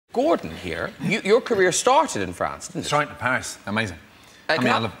Gordon here, your career started in France, didn't it? That's right, in Paris. Amazing. I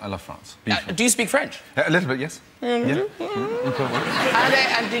love France. Do you speak French? A little bit, yes. Yeah.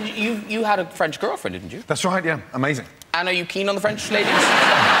 And did you had a French girlfriend, didn't you? That's right, yeah. Amazing. And are you keen on the French ladies?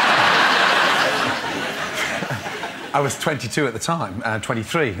 I was 22 at the time,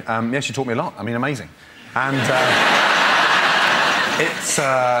 23. Yeah, she taught me a lot. I mean, amazing. And it's,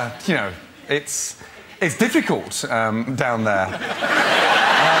 you know, it's difficult down there.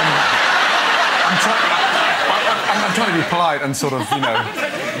 I'm trying to be polite and sort of, you know,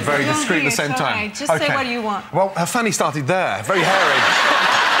 very discreet at the same time. Right. Just say what you want. Well, her fanny started there, very hairy.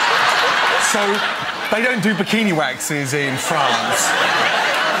 So they don't do bikini waxes in France.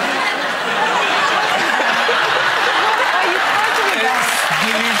 Are you talking about?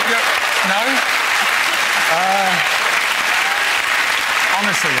 No?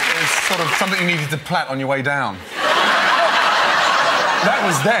 Honestly, it was sort of something you needed to plait on your way down. That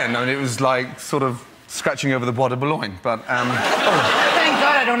was then, I mean, it was like sort of scratching over the Bois de Boulogne, but... Thank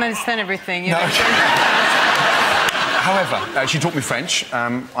God I don't understand everything, you know. However, she taught me French.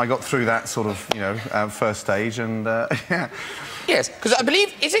 I got through that sort of, you know, first stage, and, yeah. Yes, because I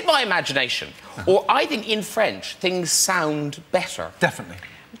believe, is it my imagination, or I think in French things sound better? Definitely.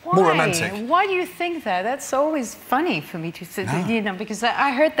 Why? More romantic. Why do you think that? That's always funny for me to say, you know, because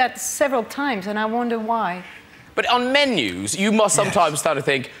I heard that several times, and I wonder why. But on menus, you must sometimes start to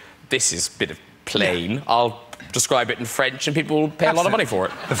think, this is a bit of plain. Yeah. I'll describe it in French and people will pay a lot of money for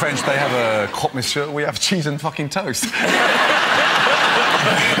it. The French, they have a croque monsieur, we have cheese and fucking toast. They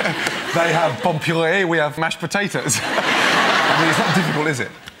have pomme puree, we have mashed potatoes. I mean, it's not difficult, is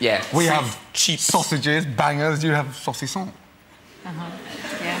it? Yeah. We have cheap sausages, bangers, you have saucisson.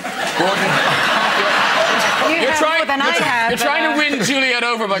 Yeah. Gordon, you're trying to win Juliet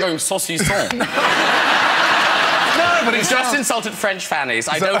over by going saucisson. No, but it's just insulted French fannies.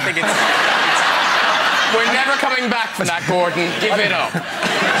 I don't think it's... We're never coming back from that, Gordon. Give it up.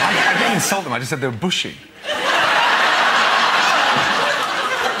 I didn't insult them, I just said they were bushy.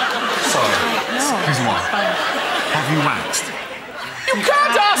 Sorry. No. Excuse me. Have you waxed? You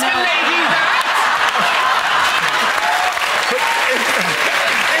can't ask a lady that!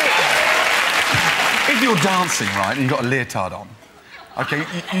 If you're dancing, right, and you've got a leotard on, okay,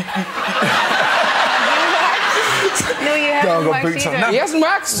 No, you haven't I've got waxed boots on. either. No, he hasn't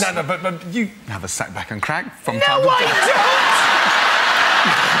waxed. No, but you have a sack back and crack from No, time to time. I don't!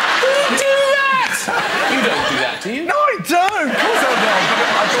 Who do that? You don't do that, do you? No, I don't! Of course I don't. But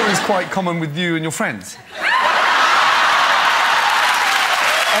I thought it was quite common with you and your friends.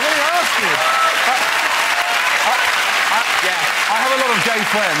 I'm only asking. I have a lot of gay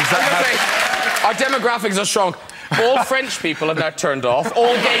friends that Our demographics are strong. All French people are now turned off.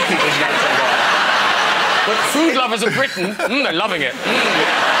 All gay people are now turned off. But food lovers of Britain, they're loving it.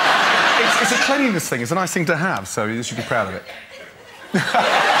 It's a cleanliness thing. It's a nice thing to have, so you should be proud of it.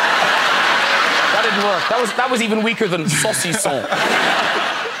 That didn't work. That was even weaker than saucisson.